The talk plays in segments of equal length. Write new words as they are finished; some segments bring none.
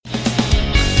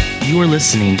You are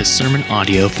listening to sermon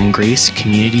audio from Grace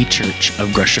Community Church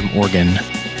of Gresham, Oregon.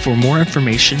 For more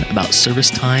information about service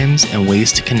times and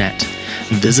ways to connect,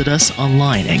 visit us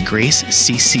online at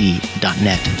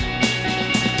gracecc.net.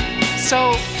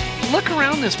 So, look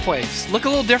around this place. Look a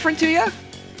little different to you?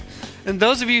 And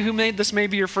those of you who made this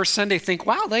maybe your first Sunday think,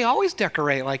 wow, they always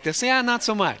decorate like this. Yeah, not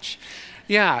so much.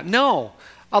 Yeah, no.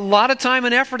 A lot of time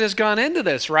and effort has gone into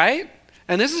this, right?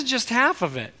 And this is just half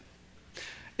of it.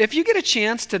 If you get a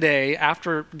chance today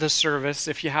after the service,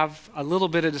 if you have a little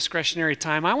bit of discretionary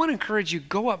time, I want to encourage you,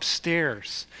 go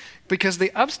upstairs because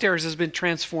the upstairs has been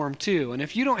transformed too. And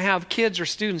if you don't have kids or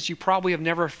students, you probably have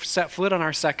never set foot on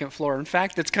our second floor. In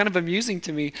fact, it's kind of amusing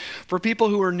to me for people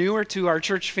who are newer to our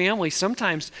church family.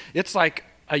 Sometimes it's like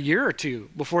a year or two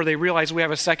before they realize we have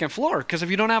a second floor. Because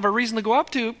if you don't have a reason to go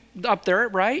up there,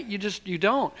 right? You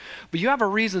don't. But you have a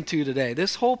reason to today.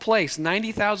 This whole place,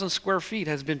 90,000 square feet,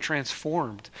 has been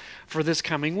transformed for this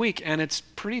coming week. And it's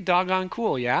pretty doggone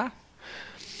cool, yeah?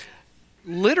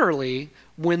 Literally,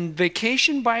 when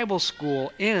Vacation Bible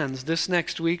School ends this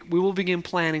next week, we will begin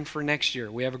planning for next year.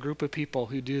 We have a group of people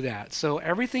who do that. So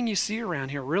everything you see around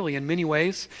here, really, in many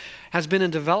ways, has been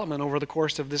in development over the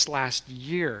course of this last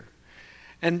year.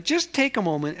 And just take a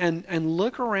moment and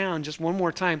look around just one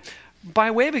more time.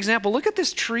 By way of example, look at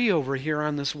this tree over here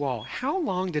on this wall. How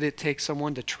long did it take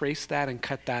someone to trace that and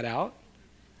cut that out?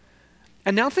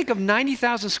 And now think of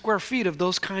 90,000 square feet of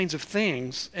those kinds of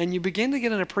things, and you begin to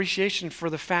get an appreciation for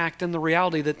the fact and the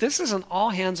reality that this is an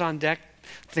all-hands-on-deck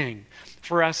thing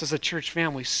for us as a church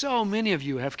family. So many of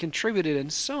you have contributed in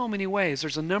so many ways.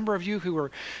 There's a number of you who are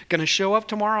going to show up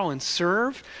tomorrow and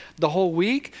serve the whole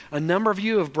week. A number of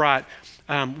you have brought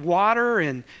water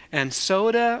and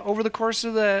soda over the course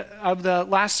of the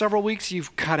last several weeks.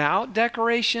 You've cut out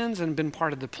decorations and been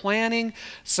part of the planning.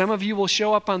 Some of you will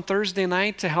show up on Thursday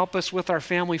night to help us with our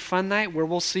family fun night, where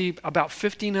we'll see about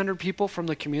 1,500 people from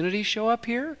the community show up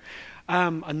here.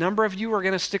 A number of you are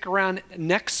going to stick around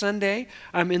next Sunday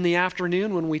in the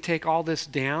afternoon when we take all this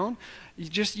down.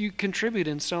 You contribute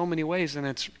in so many ways, and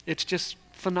it's just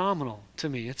phenomenal to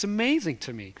me. It's amazing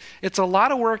to me. It's a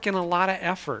lot of work and a lot of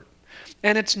effort.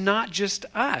 And it's not just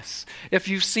us. If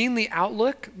you've seen the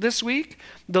Outlook this week,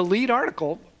 the lead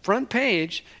article, front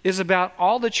page, is about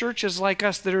all the churches like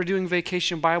us that are doing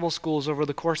Vacation Bible Schools over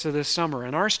the course of this summer.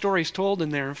 And our story's told in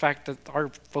there. In fact, our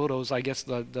photos, I guess,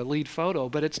 the lead photo.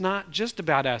 But it's not just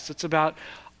about us. It's about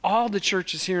all the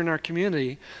churches here in our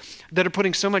community that are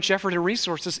putting so much effort and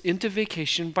resources into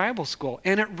Vacation Bible School.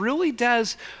 And it really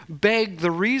does beg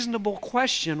the reasonable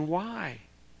question, why?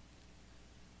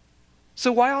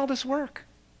 So why all this work?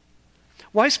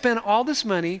 Why spend all this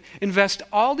money, invest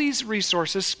all these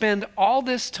resources, spend all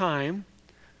this time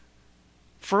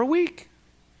for a week?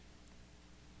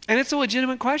 And it's a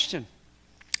legitimate question.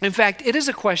 In fact, it is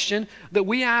a question that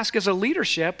we ask as a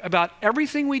leadership about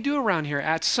everything we do around here.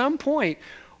 At some point,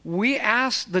 we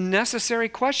ask the necessary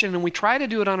question, and we try to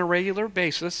do it on a regular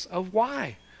basis, of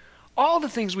why. All the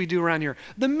things we do around here.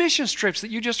 The mission trips that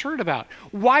you just heard about.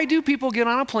 Why do people get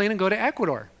on a plane and go to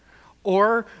Ecuador?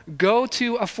 Or go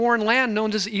to a foreign land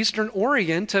known as Eastern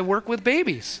Oregon to work with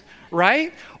babies,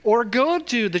 right? Or go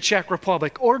to the Czech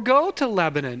Republic, or go to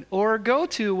Lebanon, or go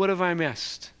to, what have I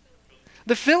missed?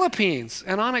 The Philippines,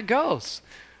 and on it goes.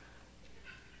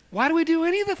 Why do we do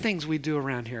any of the things we do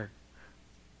around here?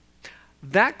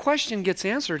 That question gets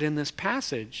answered in this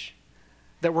passage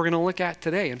that we're going to look at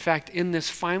today. In fact, in this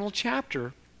final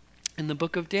chapter in the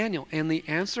book of Daniel. And the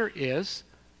answer is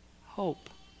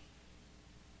hope.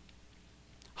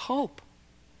 Hope.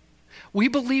 We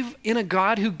believe in a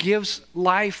God who gives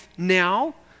life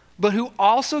now, but who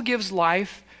also gives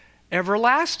life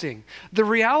everlasting. The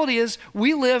reality is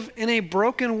we live in a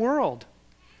broken world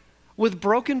with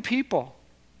broken people.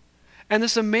 And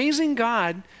this amazing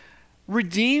God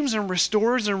redeems and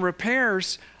restores and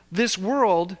repairs this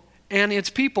world and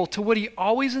its people to what he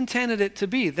always intended it to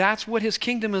be. That's what his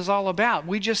kingdom is all about.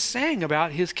 We just sang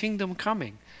about his kingdom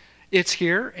coming. It's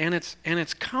here and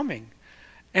it's coming.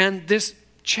 And this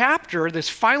chapter, this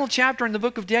final chapter in the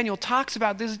book of Daniel, talks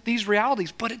about these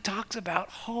realities, but it talks about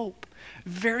hope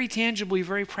very tangibly,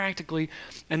 very practically,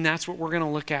 and that's what we're going to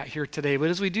look at here today. But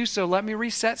as we do so, let me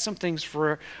reset some things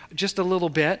for just a little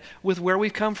bit with where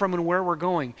we've come from and where we're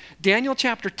going. Daniel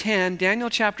chapter 10, Daniel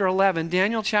chapter 11,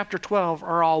 Daniel chapter 12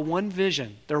 are all one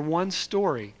vision. They're one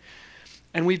story.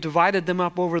 And we've divided them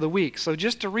up over the week. So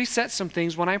just to reset some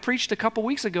things, when I preached a couple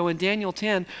weeks ago in Daniel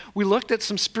 10, we looked at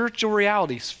some spiritual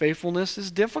realities. Faithfulness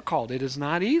is difficult. It is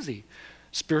not easy.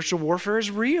 Spiritual warfare is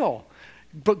real.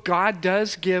 But God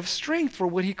does give strength for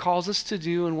what he calls us to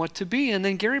do and what to be. And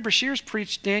then Gary Breshears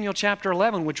preached Daniel chapter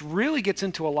 11, which really gets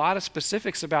into a lot of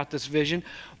specifics about this vision,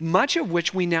 much of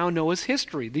which we now know as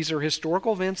history. These are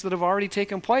historical events that have already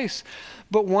taken place.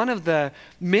 But one of the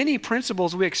many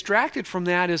principles we extracted from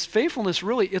that is faithfulness,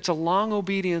 really, it's a long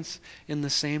obedience in the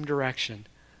same direction.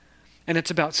 And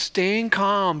it's about staying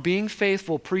calm, being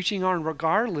faithful, preaching on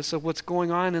regardless of what's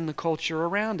going on in the culture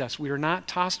around us. We are not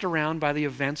tossed around by the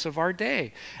events of our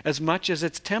day, as much as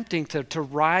it's tempting to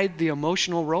ride the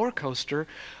emotional roller coaster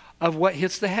of what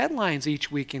hits the headlines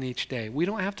each week and each day. We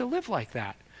don't have to live like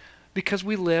that because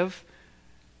we live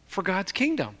for God's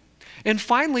kingdom. And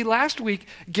finally, last week,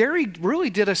 Gary really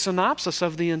did a synopsis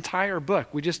of the entire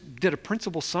book. We just did a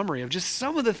principal summary of just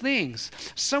some of the things,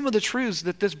 some of the truths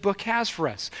that this book has for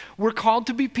us. We're called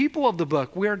to be people of the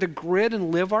book. We are to grid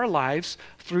and live our lives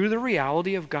through the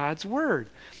reality of God's word.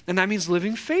 And that means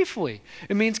living faithfully.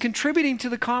 It means contributing to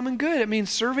the common good. It means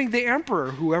serving the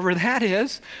emperor, whoever that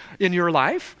is, in your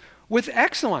life with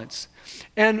excellence.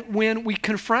 And when we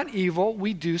confront evil,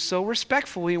 we do so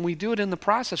respectfully, and we do it in the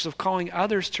process of calling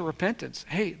others to repentance.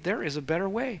 Hey, there is a better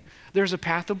way. There's a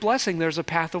path of blessing. There's a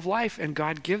path of life, and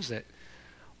God gives it.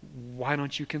 Why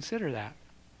don't you consider that?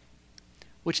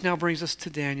 Which now brings us to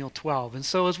Daniel 12. And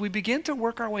so as we begin to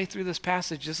work our way through this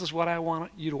passage, this is what I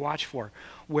want you to watch for.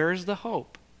 Where is the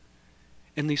hope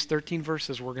in these 13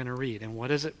 verses we're going to read, and what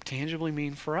does it tangibly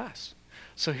mean for us?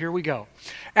 So here we go.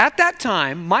 At that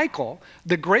time, Michael,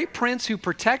 the great prince who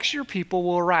protects your people,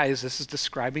 will arise. This is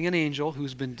describing an angel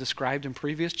who's been described in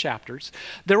previous chapters.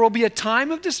 There will be a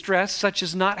time of distress such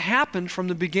as not happened from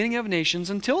the beginning of nations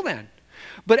until then.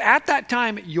 But at that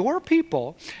time, your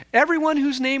people, everyone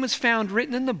whose name is found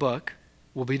written in the book,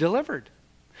 will be delivered.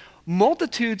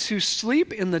 Multitudes who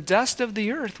sleep in the dust of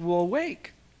the earth will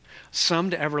awake, some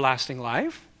to everlasting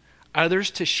life, others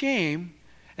to shame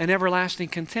and everlasting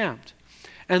contempt.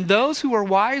 And those who are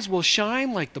wise will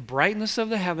shine like the brightness of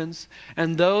the heavens,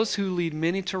 and those who lead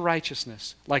many to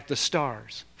righteousness like the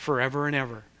stars forever and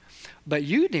ever. But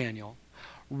you, Daniel,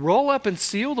 roll up and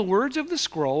seal the words of the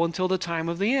scroll until the time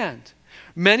of the end.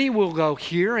 Many will go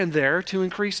here and there to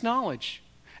increase knowledge.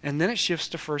 And then it shifts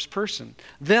to first person.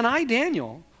 Then I,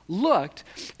 Daniel, looked,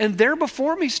 and there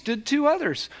before me stood two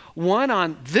others, one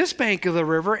on this bank of the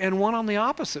river and one on the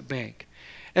opposite bank.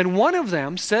 And one of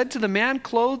them said to the man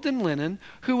clothed in linen,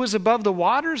 who was above the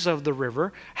waters of the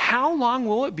river, how long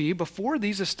will it be before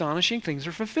these astonishing things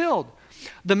are fulfilled?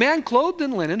 The man clothed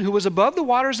in linen, who was above the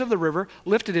waters of the river,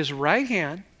 lifted his right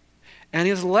hand and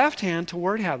his left hand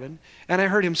toward heaven, and I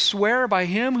heard him swear by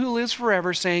him who lives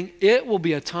forever, saying, it will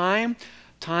be a time,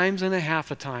 times and a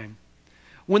half a time.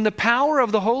 When the power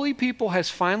of the holy people has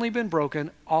finally been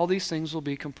broken, all these things will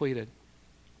be completed.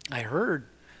 I heard,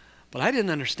 but I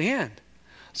didn't understand.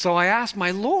 So I asked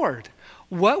my Lord,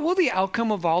 what will the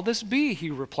outcome of all this be? He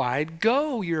replied,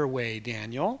 go your way,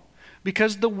 Daniel,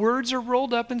 because the words are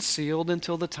rolled up and sealed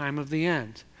until the time of the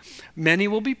end. Many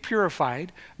will be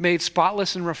purified, made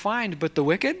spotless and refined, but the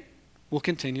wicked will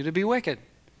continue to be wicked.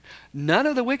 None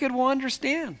of the wicked will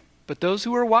understand, but those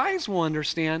who are wise will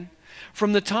understand.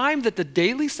 From the time that the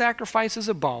daily sacrifice is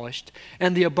abolished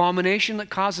and the abomination that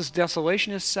causes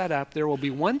desolation is set up, there will be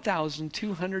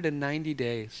 1,290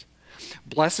 days.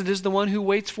 Blessed is the one who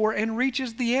waits for and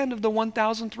reaches the end of the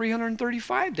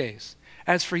 1,335 days.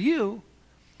 As for you,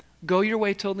 go your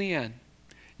way till the end.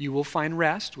 You will find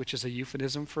rest, which is a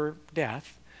euphemism for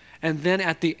death, and then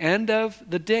at the end of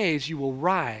the days you will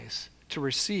rise to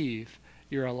receive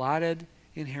your allotted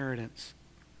inheritance.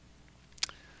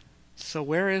 So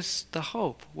where is the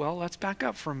hope? Well, let's back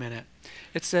up for a minute.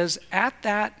 It says, at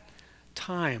that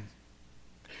time.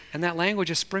 And that language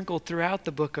is sprinkled throughout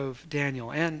the book of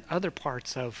Daniel and other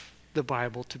parts of the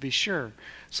Bible, to be sure.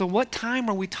 So what time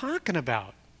are we talking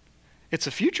about? It's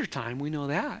a future time, we know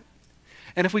that.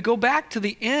 And if we go back to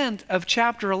the end of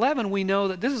chapter 11, we know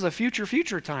that this is a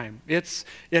future time. It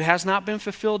has not been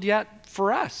fulfilled yet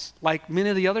for us, like many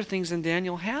of the other things in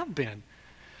Daniel have been.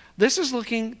 This is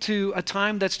looking to a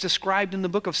time that's described in the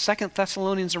book of 2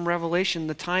 Thessalonians and Revelation,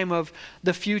 the time of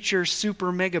the future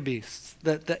super mega beast,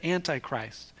 the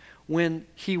Antichrist, when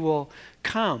he will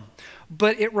come.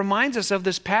 But it reminds us of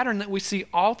this pattern that we see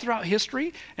all throughout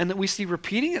history and that we see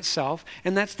repeating itself,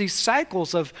 and that's these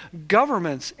cycles of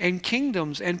governments and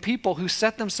kingdoms and people who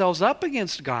set themselves up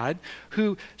against God,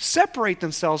 who separate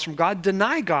themselves from God,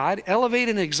 deny God, elevate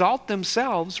and exalt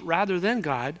themselves rather than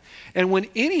God. And when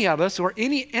any of us or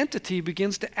any entity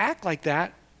begins to act like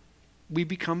that, we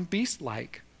become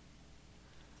beast-like.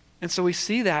 And so we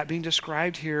see that being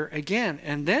described here again.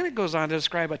 And then it goes on to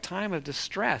describe a time of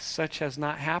distress such has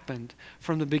not happened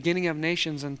from the beginning of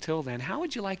nations until then. How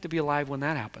would you like to be alive when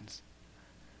that happens?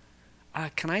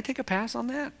 Can I take a pass on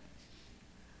that?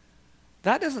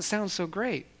 That doesn't sound so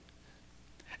great.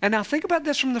 And now think about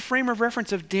this from the frame of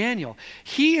reference of Daniel.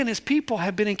 He and his people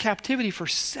have been in captivity for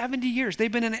 70 years.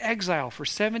 They've been in exile for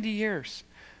 70 years.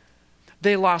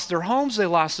 They lost their homes, they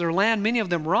lost their land. Many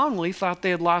of them wrongly thought they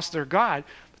had lost their God.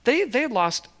 They had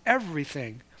lost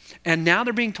everything. And now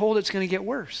they're being told it's going to get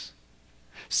worse.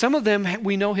 Some of them,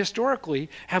 we know historically,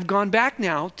 have gone back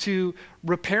now to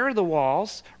repair the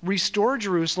walls, restore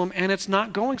Jerusalem, and it's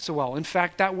not going so well. In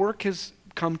fact, that work has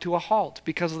come to a halt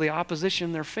because of the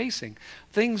opposition they're facing.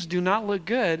 Things do not look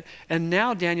good, and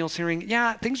now Daniel's hearing,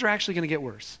 things are actually going to get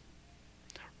worse.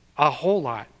 A whole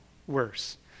lot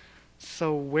worse.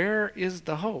 So where is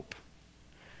the hope?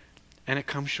 And it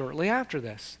comes shortly after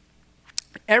this.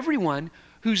 Everyone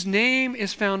whose name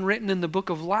is found written in the book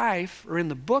of life, or in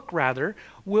the book rather,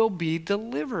 will be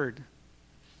delivered.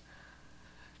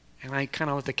 And I kind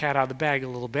of let the cat out of the bag a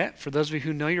little bit. For those of you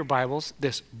who know your Bibles,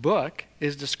 this book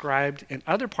is described in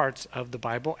other parts of the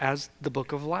Bible as the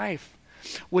book of life,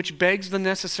 which begs the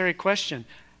necessary question,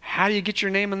 how do you get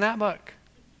your name in that book?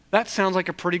 That sounds like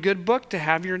a pretty good book to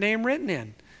have your name written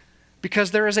in,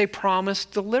 because there is a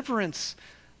promised deliverance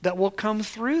that will come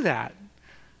through that.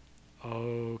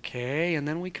 Okay, and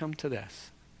then we come to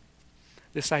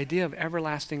this idea of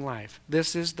everlasting life.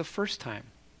 This is the first time,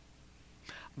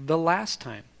 the last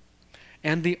time,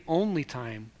 and the only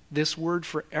time this word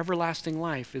for everlasting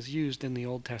life is used in the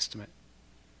Old Testament.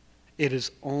 It is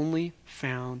only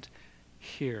found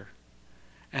here.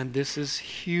 And this is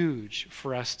huge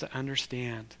for us to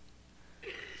understand.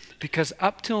 Because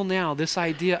up till now, this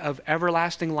idea of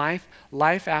everlasting life,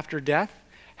 life after death,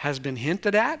 has been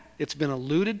hinted at, it's been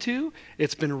alluded to,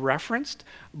 it's been referenced,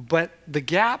 but the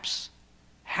gaps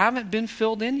haven't been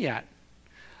filled in yet.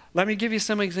 Let me give you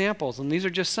some examples, and these are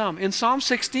just some. In Psalm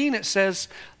 16, it says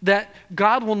that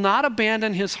God will not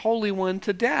abandon his Holy One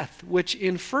to death, which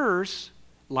infers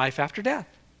life after death.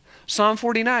 Psalm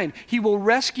 49, he will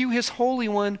rescue his Holy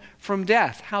One from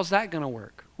death. How's that going to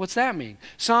work? What's that mean?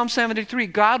 Psalm 73,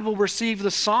 God will receive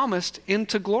the psalmist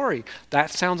into glory.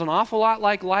 That sounds an awful lot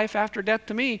like life after death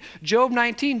to me. Job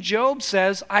 19, Job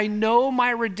says, I know my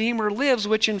Redeemer lives,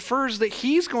 which infers that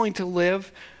he's going to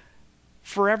live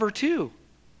forever too.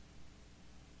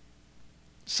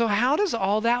 So how does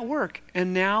all that work?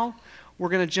 And now we're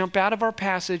going to jump out of our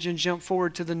passage and jump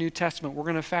forward to the New Testament. We're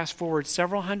going to fast forward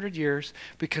several hundred years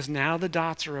because now the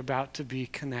dots are about to be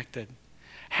connected.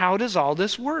 How does all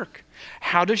this work?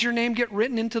 How does your name get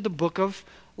written into the book of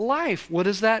life? What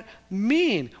does that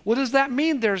mean? What does that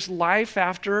mean? There's life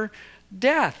after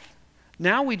death.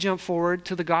 Now we jump forward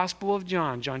to the Gospel of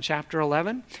John, John chapter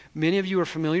 11. Many of you are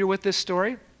familiar with this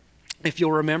story. If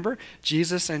you'll remember,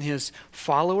 Jesus and his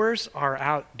followers are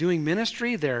out doing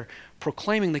ministry. They're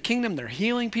proclaiming the kingdom. They're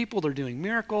healing people. They're doing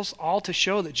miracles, all to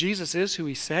show that Jesus is who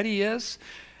he said he is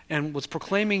and was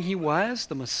proclaiming he was,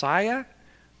 the Messiah.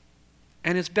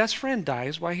 And his best friend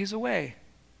dies while he's away,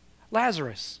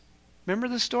 Lazarus. Remember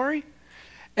the story?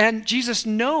 And Jesus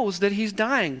knows that he's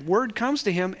dying. Word comes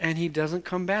to him, and he doesn't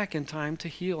come back in time to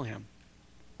heal him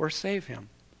or save him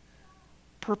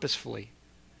purposefully.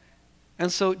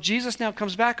 And so Jesus now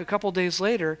comes back a couple days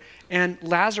later, and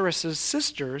Lazarus'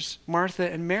 sisters,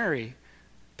 Martha and Mary,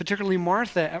 particularly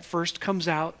Martha at first, comes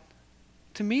out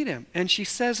to meet him. And she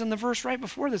says in the verse right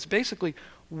before this, basically,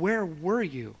 where were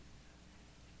you?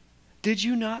 Did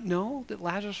you not know that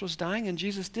Lazarus was dying? And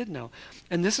Jesus did know.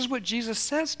 And this is what Jesus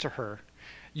says to her.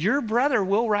 Your brother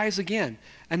will rise again.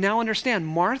 And now understand,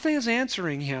 Martha is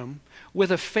answering him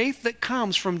with a faith that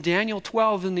comes from Daniel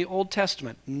 12 in the Old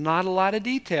Testament. Not a lot of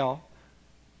detail,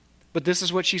 but this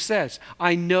is what she says.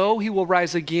 I know he will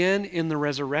rise again in the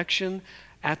resurrection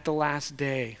at the last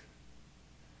day.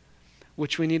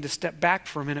 Which we need to step back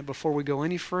for a minute before we go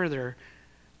any further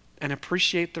and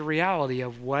appreciate the reality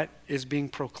of what is being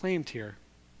proclaimed here.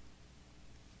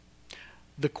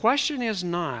 The question is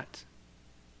not,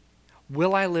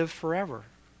 will I live forever?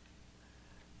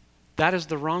 That is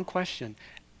the wrong question.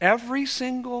 Every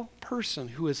single person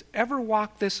who has ever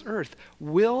walked this earth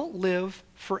will live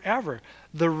forever.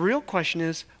 The real question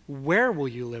is, where will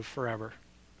you live forever?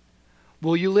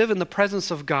 Will you live in the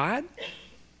presence of God,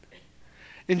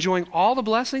 enjoying all the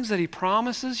blessings that he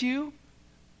promises you?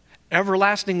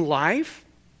 Everlasting life,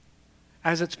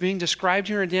 as it's being described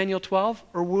here in Daniel 12?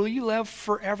 Or will you live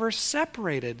forever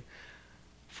separated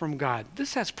from God?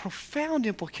 This has profound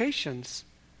implications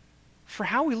for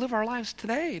how we live our lives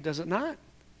today, does it not?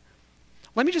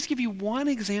 Let me just give you one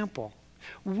example,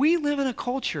 We live in a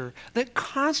culture that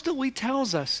constantly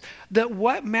tells us that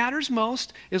what matters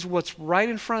most is what's right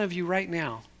in front of you right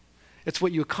now. It's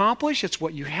what you accomplish, it's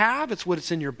what you have, it's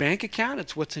what's in your bank account,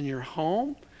 it's what's in your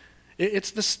home.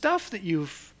 It's the stuff that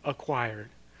you've acquired.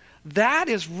 That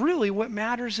is really what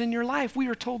matters in your life. We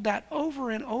are told that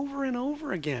over and over and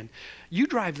over again. You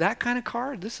drive that kind of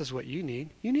car, this is what you need.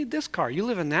 You need this car. You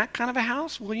live in that kind of a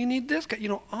house, well, you need this.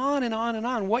 On and on and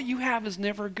on. What you have is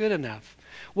never good enough.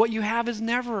 What you have is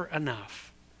never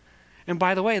enough. And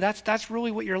by the way, that's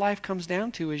really what your life comes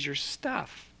down to, is your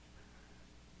stuff.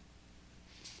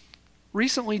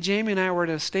 Recently, Jamie and I were at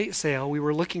an estate sale. We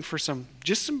were looking for some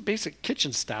basic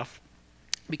kitchen stuff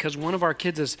because one of our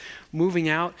kids is moving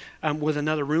out with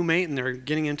another roommate, and they're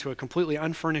getting into a completely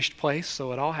unfurnished place,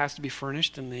 so it all has to be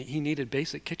furnished, and he needed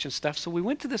basic kitchen stuff. So we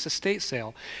went to this estate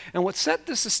sale, and what set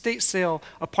this estate sale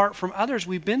apart from others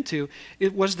we've been to,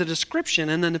 it was the description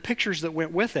and then the pictures that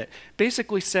went with it.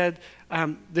 Basically said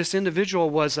this individual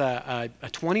was a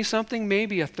 20-something,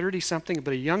 maybe a 30-something,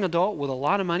 but a young adult with a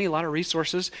lot of money, a lot of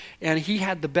resources, and he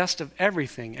had the best of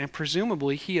everything, and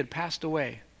presumably he had passed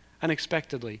away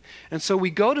unexpectedly. And so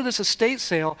we go to this estate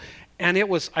sale, and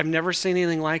I've never seen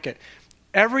anything like it.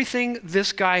 Everything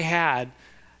this guy had,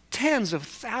 tens of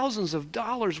thousands of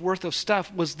dollars worth of stuff,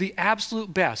 was the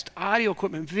absolute best. Audio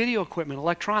equipment, video equipment,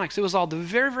 electronics. It was all the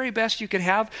very, very best you could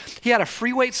have. He had a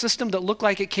free weight system that looked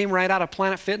like it came right out of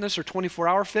Planet Fitness or 24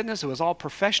 Hour Fitness. It was all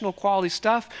professional quality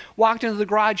stuff. Walked into the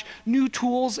garage, new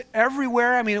tools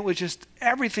everywhere. I mean, it was just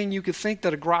everything you could think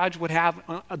that a garage would have,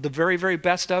 the very, very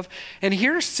best of. And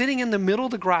here, sitting in the middle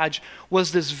of the garage,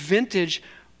 was this vintage,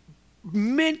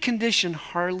 mint condition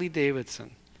Harley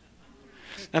Davidson.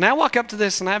 And I walk up to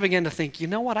this and I begin to think, you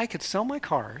know what? I could sell my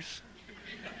cars,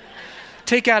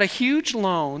 take out a huge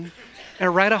loan,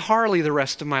 and ride a Harley the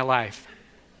rest of my life.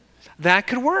 That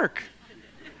could work.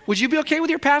 Would you be okay with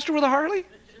your pastor with a Harley?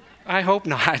 I hope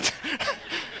not.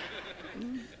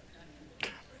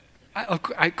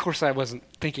 Of course, I wasn't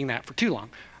thinking that for too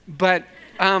long. But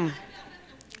that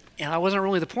wasn't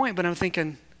really the point. But I'm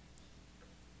thinking,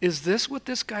 is this what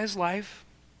this guy's life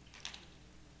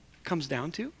comes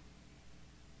down to?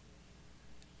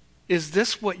 Is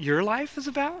this what your life is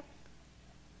about?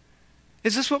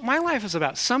 Is this what my life is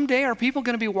about? Someday, are people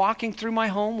going to be walking through my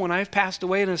home when I've passed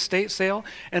away at an estate sale,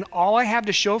 and all I have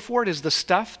to show for it is the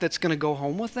stuff that's going to go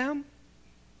home with them?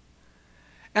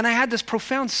 And I had this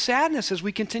profound sadness as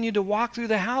we continued to walk through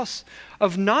the house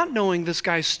of not knowing this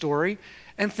guy's story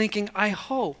and thinking, I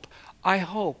hope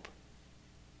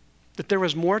that there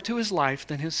was more to his life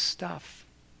than his stuff,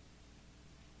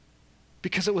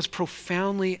 because it was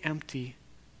profoundly empty.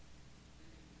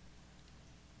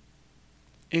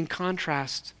 In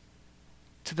contrast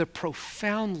to the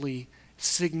profoundly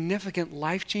significant,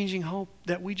 life-changing hope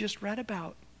that we just read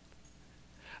about.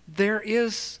 There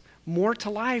is more to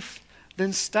life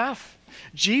than stuff.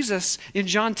 Jesus in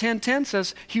John 10:10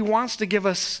 says he wants to give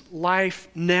us life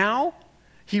now.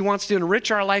 He wants to enrich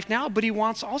our life now, but he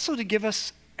wants also to give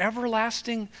us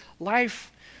everlasting life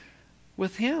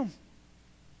with him.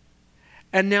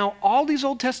 And now all these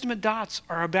Old Testament dots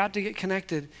are about to get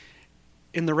connected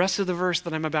in the rest of the verse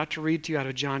that I'm about to read to you out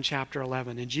of John chapter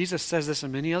 11. And Jesus says this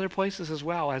in many other places as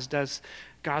well, as does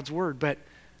God's word. But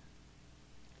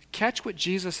catch what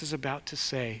Jesus is about to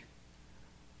say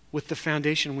with the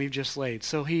foundation we've just laid.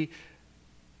 So he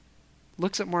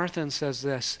looks at Martha and says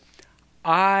this,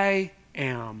 I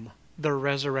am the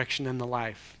resurrection and the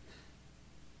life.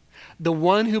 The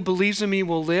one who believes in me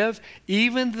will live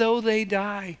even though they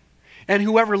die. And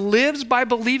whoever lives by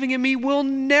believing in me will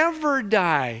never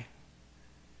die.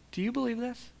 Do you believe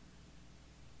this?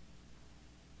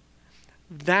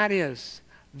 That is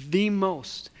the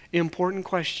most important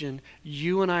question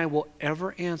you and I will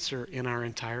ever answer in our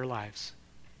entire lives.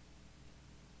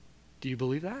 Do you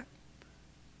believe that?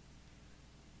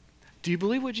 Do you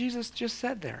believe what Jesus just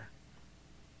said there?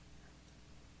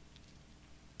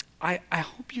 I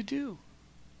hope you do.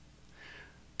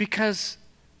 Because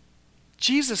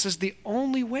Jesus is the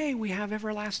only way we have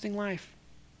everlasting life.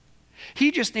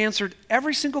 He just answered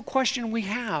every single question we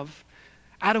have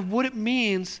out of what it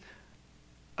means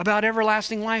about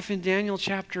everlasting life in Daniel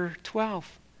chapter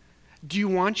 12. Do you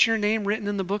want your name written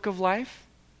in the book of life?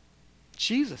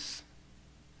 Jesus.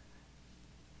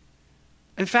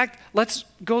 In fact, let's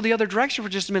go the other direction for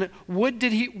just a minute. What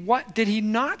did he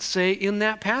not say in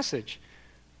that passage?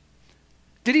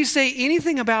 Did he say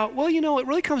anything about, well, it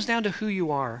really comes down to who you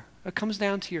are. It comes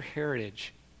down to your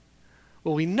heritage.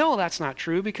 Well, we know that's not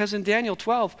true because in Daniel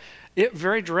 12, it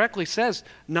very directly says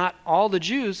not all the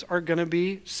Jews are going to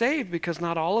be saved because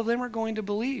not all of them are going to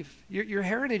believe. Your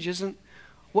heritage isn't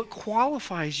what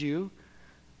qualifies you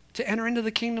to enter into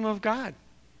the kingdom of God.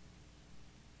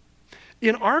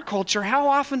 In our culture, how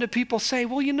often do people say,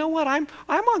 well, you know what, I'm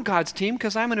on God's team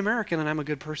because I'm an American and I'm a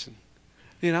good person?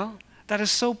 You know, that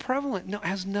is so prevalent. No, it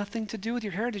has nothing to do with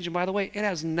your heritage. And by the way, it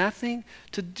has nothing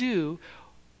to do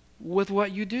with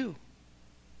what you do.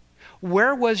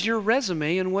 Where was your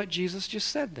resume in what Jesus just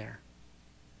said there?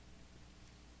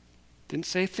 Didn't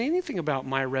say anything about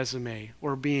my resume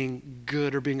or being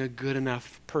good or being a good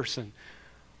enough person.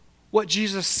 What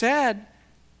Jesus said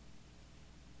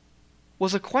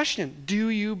was a question. Do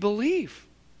you believe?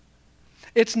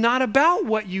 It's not about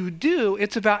what you do.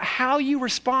 It's about how you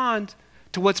respond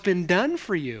to what's been done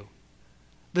for you.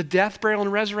 The death, burial,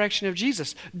 and resurrection of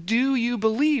Jesus. Do you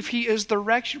believe he is the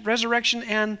resurrection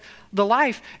and the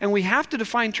life? And we have to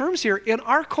define terms here. In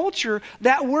our culture,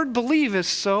 that word believe is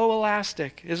so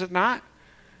elastic, is it not?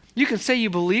 You can say you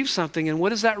believe something, and what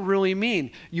does that really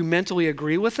mean? You mentally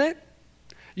agree with it?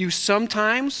 You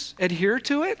sometimes adhere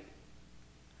to it?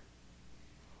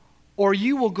 Or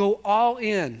you will go all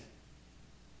in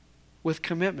with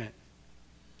commitment.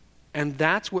 And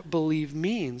that's what believe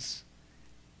means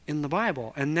in the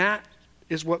Bible. And that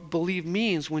is what believe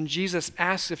means when Jesus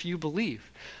asks if you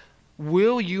believe.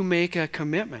 Will you make a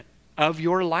commitment of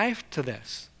your life to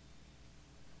this?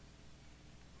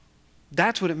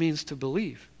 That's what it means to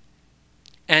believe.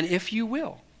 And if you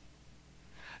will,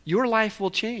 your life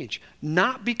will change.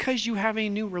 Not because you have a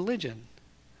new religion,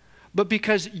 but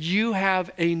because you have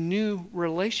a new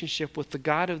relationship with the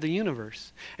God of the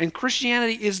universe. And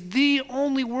Christianity is the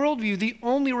only worldview, the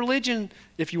only religion,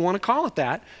 if you want to call it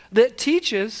that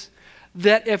teaches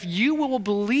that if you will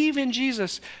believe in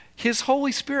Jesus, his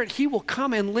Holy Spirit, he will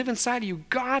come and live inside of you.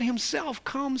 God himself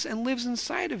comes and lives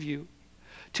inside of you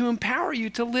to empower you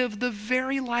to live the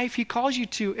very life he calls you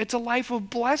to. It's a life of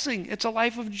blessing. It's a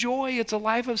life of joy. It's a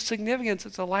life of significance.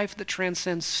 It's a life that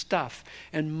transcends stuff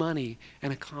and money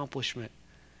and accomplishment.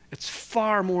 It's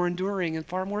far more enduring and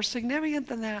far more significant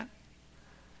than that.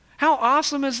 How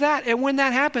awesome is that? And when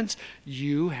that happens,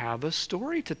 you have a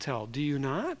story to tell, do you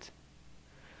not?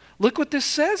 Look what this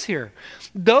says here.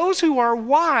 Those who are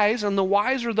wise, and the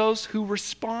wise are those who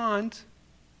respond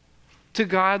to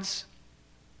God's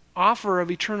offer of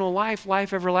eternal life,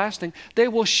 life everlasting, they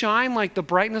will shine like the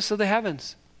brightness of the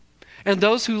heavens. And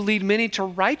those who lead many to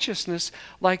righteousness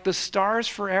like the stars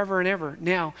forever and ever.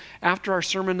 Now, after our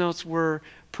sermon notes were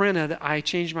printed, I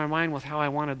changed my mind with how I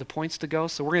wanted the points to go.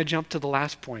 So we're going to jump to the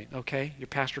last point, okay? Your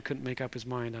pastor couldn't make up his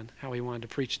mind on how he wanted to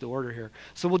preach the order here.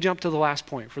 So we'll jump to the last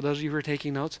point for those of you who are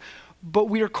taking notes. But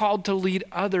we are called to lead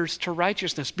others to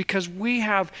righteousness because we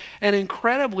have an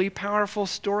incredibly powerful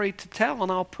story to tell,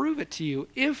 and I'll prove it to you.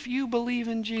 If you believe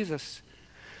in Jesus,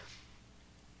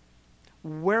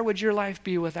 where would your life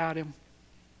be without him?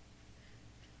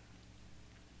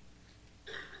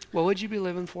 What would you be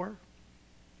living for?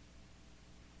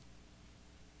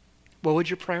 What would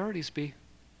your priorities be?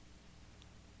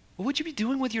 What would you be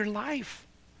doing with your life?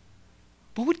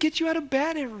 What would get you out of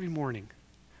bed every morning?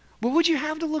 What would you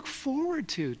have to look forward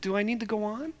to? Do I need to go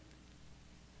on?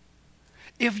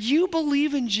 If you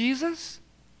believe in Jesus,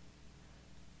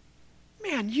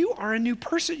 man, you are a new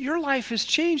person. Your life has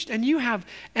changed and you have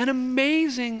an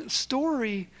amazing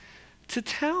story to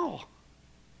tell.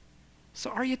 So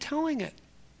are you telling it?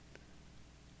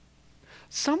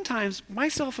 Sometimes,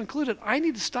 myself included, I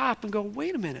need to stop and go,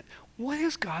 wait a minute, what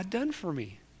has God done for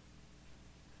me?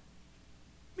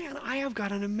 Man, I have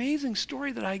got an amazing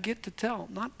story that I get to tell.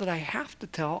 Not that I have to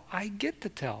tell, I get to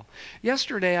tell.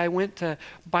 Yesterday, I went to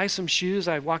buy some shoes.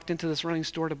 I walked into this running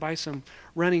store to buy some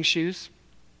running shoes.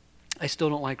 I still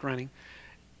don't like running.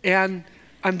 And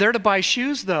I'm there to buy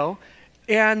shoes, though,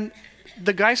 and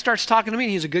the guy starts talking to me,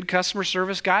 and he's a good customer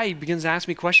service guy. He begins to ask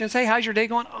me questions. Hey, how's your day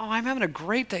going? Oh, I'm having a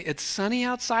great day. It's sunny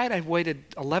outside. I've waited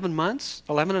 11 and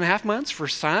a half months for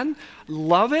sun.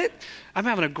 Love it. I'm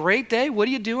having a great day. What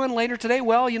are you doing later today?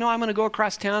 Well, I'm going to go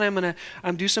across town. I'm going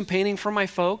to do some painting for my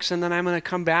folks, and then I'm going to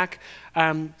come back.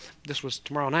 This was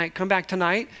tomorrow night. Come back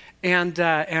tonight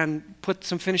and put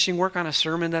some finishing work on a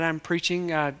sermon that I'm preaching,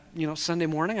 Sunday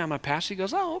morning. I'm a pastor. He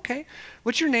goes, oh, okay.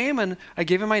 What's your name? And I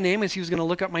gave him my name as he was going to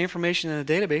look up my information in a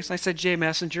database. And I said, Jay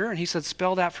Messenger. And he said,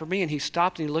 spell that for me. And he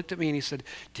stopped and he looked at me and he said,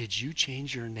 did you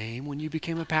change your name when you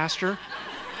became a pastor?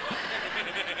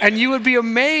 And you would be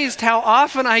amazed how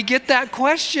often I get that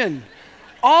question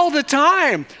all the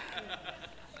time.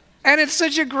 And it's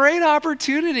such a great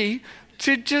opportunity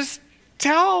to just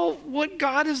tell what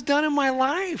God has done in my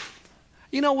life,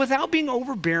 without being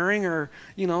overbearing or,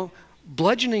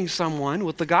 bludgeoning someone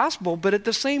with the gospel, but at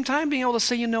the same time being able to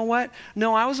say, you know what?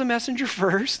 No, I was a messenger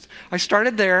first. I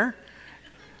started there.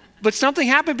 But something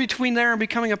happened between there and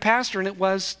becoming a pastor, and it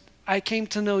was I came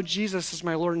to know Jesus as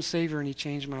my Lord and Savior, and he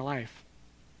changed my life.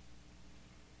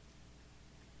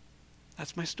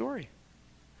 That's my story.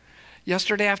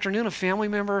 Yesterday afternoon, a family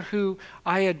member who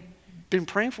I had been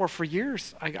praying for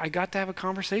years, I got to have a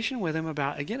conversation with him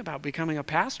about becoming a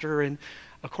pastor. And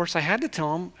of course, I had to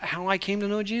tell him how I came to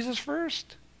know Jesus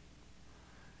first.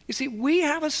 You see, we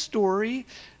have a story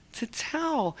to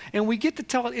tell, and we get to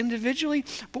tell it individually,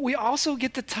 but we also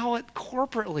get to tell it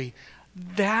corporately.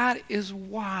 That is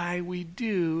why we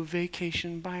do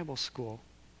Vacation Bible School.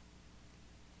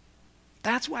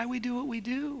 That's why we do what we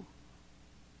do.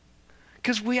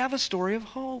 Because we have a story of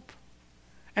hope,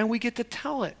 and we get to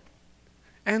tell it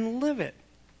and live it.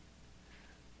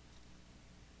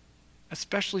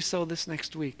 Especially so this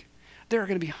next week. There are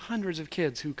going to be hundreds of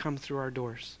kids who come through our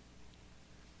doors.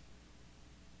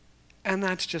 And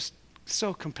that's just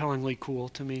so compellingly cool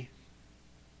to me.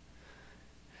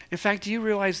 In fact, do you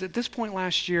realize that at this point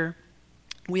last year,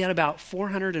 we had about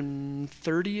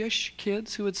 430-ish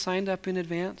kids who had signed up in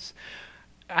advance?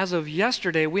 As of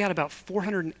yesterday, we had about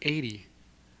 480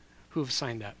 who have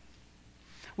signed up.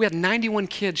 We had 91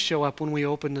 kids show up when we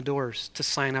opened the doors to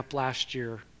sign up last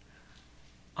year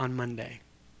on Monday.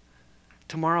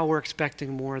 Tomorrow we're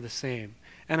expecting more of the same.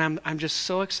 And I'm just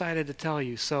so excited to tell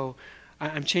you. So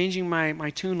I'm changing my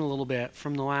tune a little bit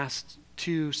from the last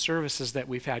two services that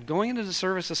we've had. Going into the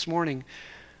service this morning,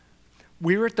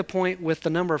 we were at the point with the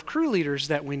number of crew leaders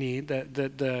that we need,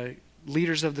 the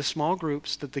leaders of the small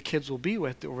groups that the kids will be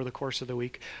with over the course of the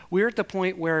week. We're at the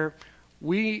point where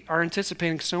we are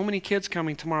anticipating so many kids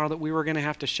coming tomorrow that we were going to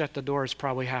have to shut the doors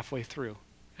probably halfway through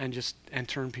and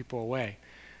turn people away.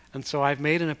 And so I've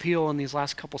made an appeal in these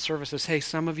last couple services. Hey,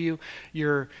 some of you,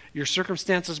 your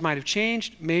circumstances might have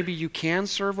changed. Maybe you can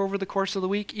serve over the course of the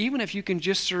week. Even if you can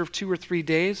just serve 2 or 3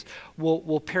 days,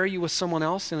 we'll pair you with someone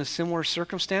else in a similar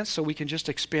circumstance so we can just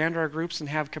expand our groups and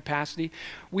have capacity.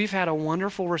 We've had a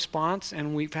wonderful response,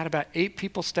 and we've had about 8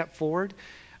 people step forward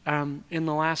in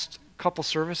the last couple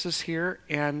services here,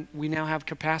 and we now have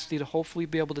capacity to hopefully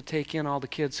be able to take in all the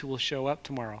kids who will show up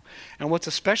tomorrow. And what's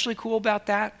especially cool about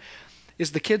that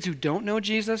is the kids who don't know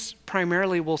Jesus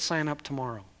primarily will sign up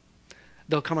tomorrow.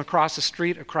 They'll come across the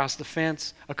street, across the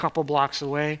fence, a couple blocks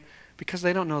away, because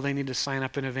they don't know they need to sign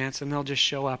up in advance, and they'll just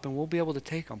show up, and we'll be able to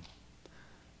take them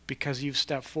because you've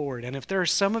stepped forward. And if there are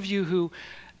some of you who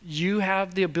you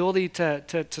have the ability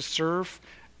to serve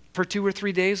for 2 or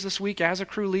 3 days this week as a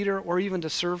crew leader, or even to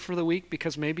serve for the week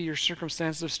because maybe your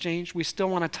circumstances have changed, we still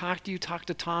want to talk to you. Talk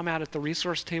to Tom out at the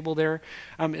resource table there.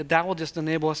 That will just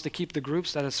enable us to keep the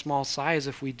groups at a small size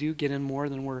if we do get in more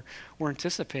than we're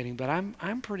anticipating. But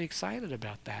I'm pretty excited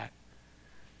about that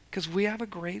because we have a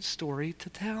great story to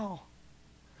tell.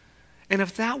 And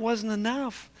if that wasn't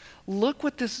enough, look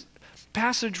what this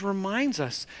passage reminds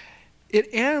us. It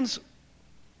ends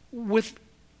with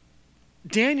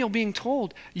Daniel being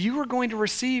told, you are going to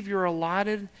receive your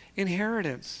allotted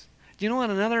inheritance. Do you know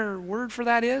what another word for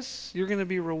that is? You're going to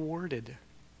be rewarded.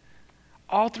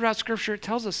 All throughout Scripture it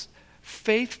tells us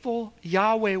faithful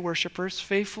Yahweh worshipers,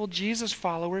 faithful Jesus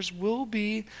followers will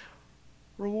be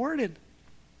rewarded.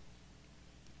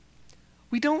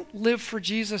 We don't live for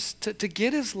Jesus to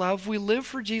get his love. We live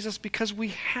for Jesus because we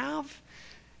have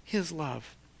his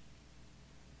love.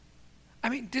 I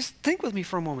mean, just think with me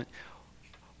for a moment.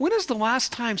 When is the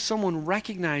last time someone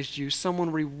recognized you,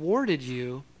 someone rewarded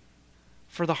you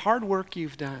for the hard work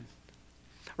you've done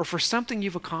or for something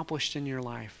you've accomplished in your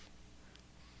life?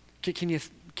 Can you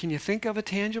think of a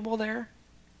tangible there?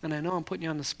 And I know I'm putting you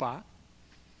on the spot.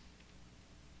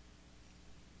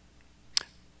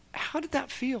 How did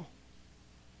that feel?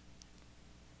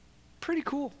 Pretty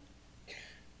cool.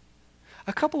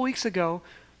 A couple weeks ago,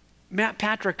 Matt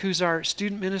Patrick, who's our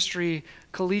student ministry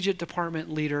collegiate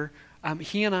department leader,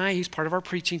 he's part of our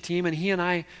preaching team, and he and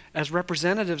I, as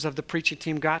representatives of the preaching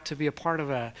team, got to be a part of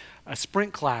a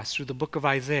sprint class through the book of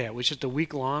Isaiah, which is just a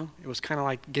week long. It was kind of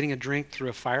like getting a drink through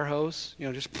a fire hose,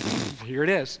 just here it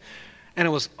is. And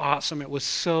it was awesome. It was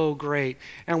so great.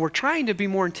 And we're trying to be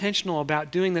more intentional about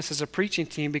doing this as a preaching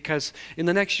team because in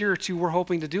the next year or two, we're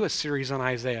hoping to do a series on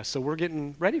Isaiah. So we're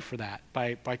getting ready for that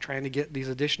by trying to get these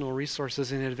additional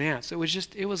resources in advance. It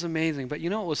was amazing. But it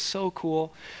was so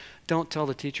cool. Don't tell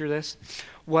the teacher this,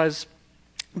 was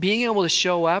being able to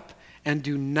show up and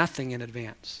do nothing in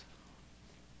advance.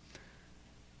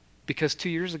 Because 2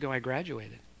 years ago I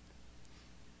graduated.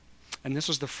 And this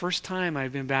was the first time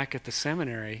I'd been back at the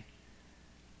seminary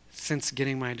since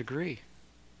getting my degree.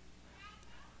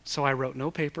 So I wrote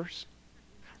no papers,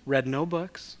 read no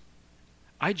books.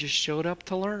 I just showed up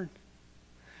to learn.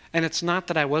 And it's not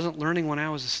that I wasn't learning when I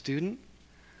was a student,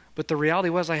 but the reality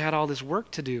was I had all this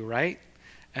work to do, right?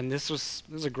 And this was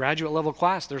a graduate level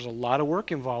class. There's a lot of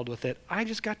work involved with it. I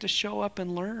just got to show up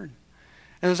and learn.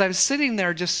 And as I was sitting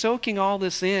there just soaking all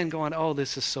this in, going, oh,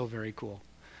 this is so very cool.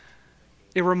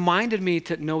 It reminded me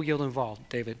to no guilt involved,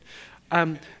 David.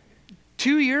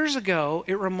 2 years ago,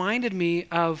 it reminded me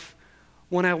of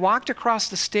when I walked across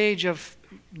the stage of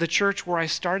the church where I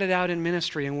started out in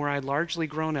ministry and where I'd largely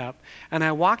grown up, and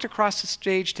I walked across the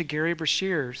stage to Gary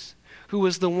Brashears, who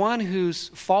was the one whose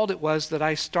fault it was that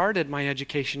I started my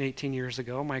education 18 years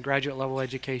ago, my graduate level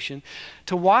education,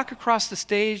 to walk across the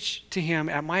stage to him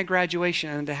at my graduation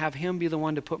and to have him be the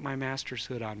one to put my master's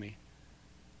hood on me.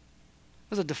 It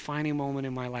was a defining moment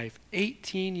in my life.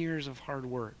 18 years of hard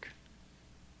work,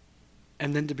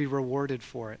 and then to be rewarded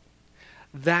for it.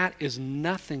 That is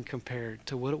nothing compared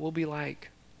to what it will be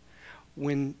like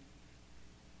when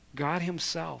God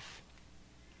himself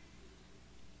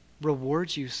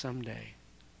rewards you someday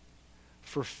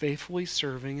for faithfully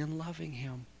serving and loving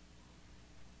him.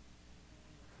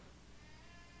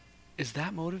 Is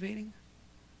that motivating?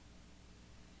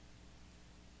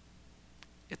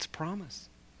 It's a promise.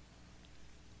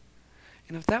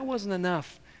 And if that wasn't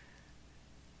enough,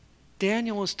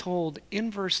 Daniel was told in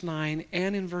verse 9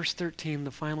 and in verse 13,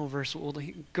 the final verse,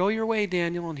 go your way,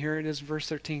 Daniel, and here it is, verse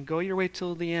 13, go your way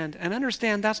till the end. And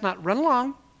understand that's not run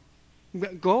along,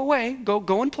 go away,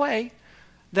 go and play.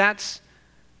 That's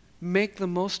make the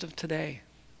most of today.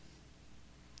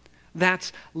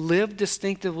 That's live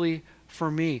distinctively for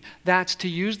me. That's, to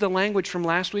use the language from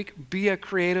last week, be a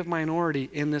creative minority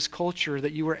in this culture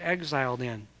that you were exiled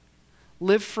in.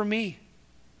 Live for me.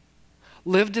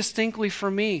 Live distinctly for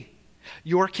me.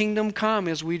 Your kingdom come,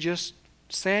 as we just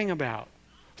sang about,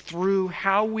 through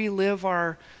how we live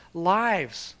our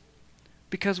lives,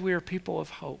 because we are people of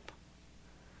hope.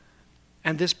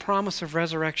 And this promise of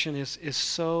resurrection is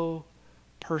so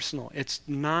personal. It's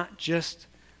not just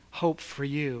hope for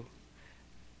you.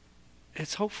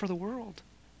 It's hope for the world.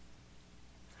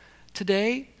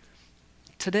 Today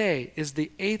is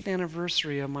the 8th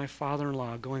anniversary of my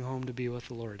father-in-law going home to be with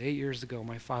the Lord. 8 years ago,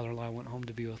 my father-in-law went home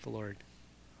to be with the Lord.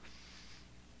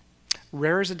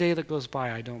 Rare is a day that goes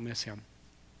by I don't miss him.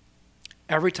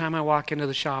 Every time I walk into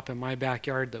the shop in my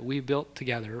backyard that we built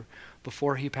together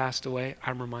before he passed away,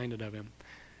 I'm reminded of him.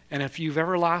 And if you've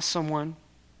ever lost someone,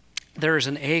 there is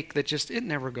an ache that it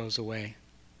never goes away.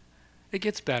 It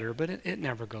gets better, but it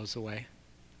never goes away.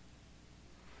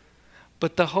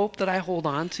 But the hope that I hold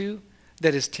on to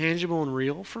that is tangible and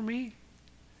real for me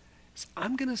is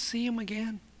I'm going to see him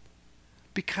again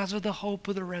because of the hope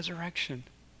of the resurrection.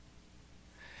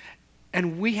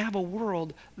 And we have a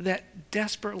world that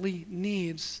desperately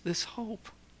needs this hope.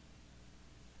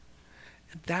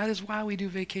 And that is why we do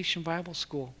Vacation Bible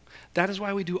School. That is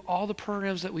why we do all the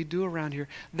programs that we do around here.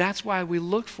 That's why we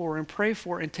look for and pray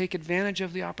for and take advantage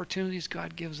of the opportunities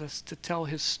God gives us to tell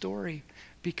his story,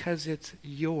 because it's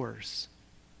yours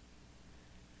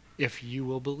if you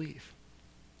will believe.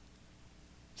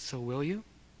 So will you?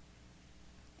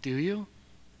 Do you?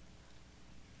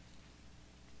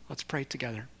 Let's pray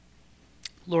together.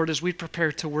 Lord, as we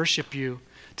prepare to worship you,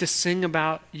 to sing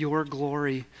about your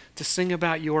glory, to sing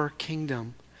about your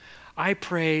kingdom, I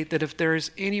pray that if there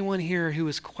is anyone here who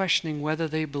is questioning whether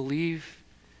they believe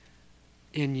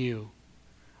in you,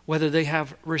 whether they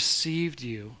have received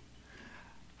you,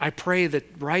 I pray that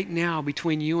right now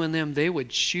between you and them, they would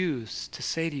choose to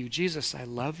say to you, Jesus, I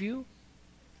love you.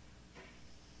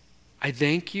 I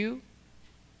thank you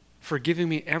for giving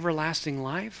me everlasting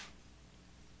life,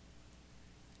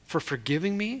 for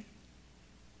forgiving me,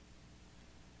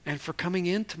 and for coming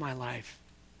into my life.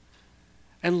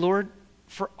 And Lord,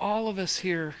 for all of us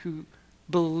here who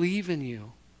believe in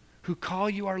you, who call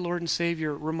you our Lord and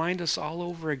Savior, remind us all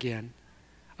over again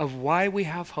of why we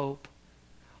have hope.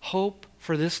 Hope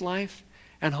for this life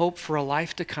and hope for a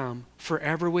life to come,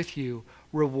 forever with you,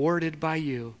 rewarded by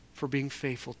you for being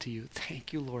faithful to you.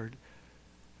 Thank you, Lord,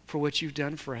 for what you've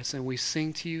done for us. And we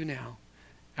sing to you now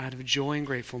out of joy and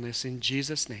gratefulness in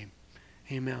Jesus' name.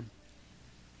 Amen.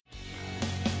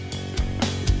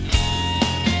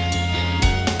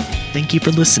 Thank you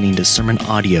for listening to sermon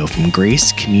audio from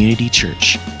Grace Community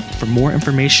Church. For more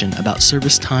information about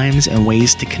service times and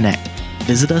ways to connect,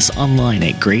 visit us online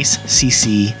at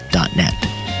gracecc.net.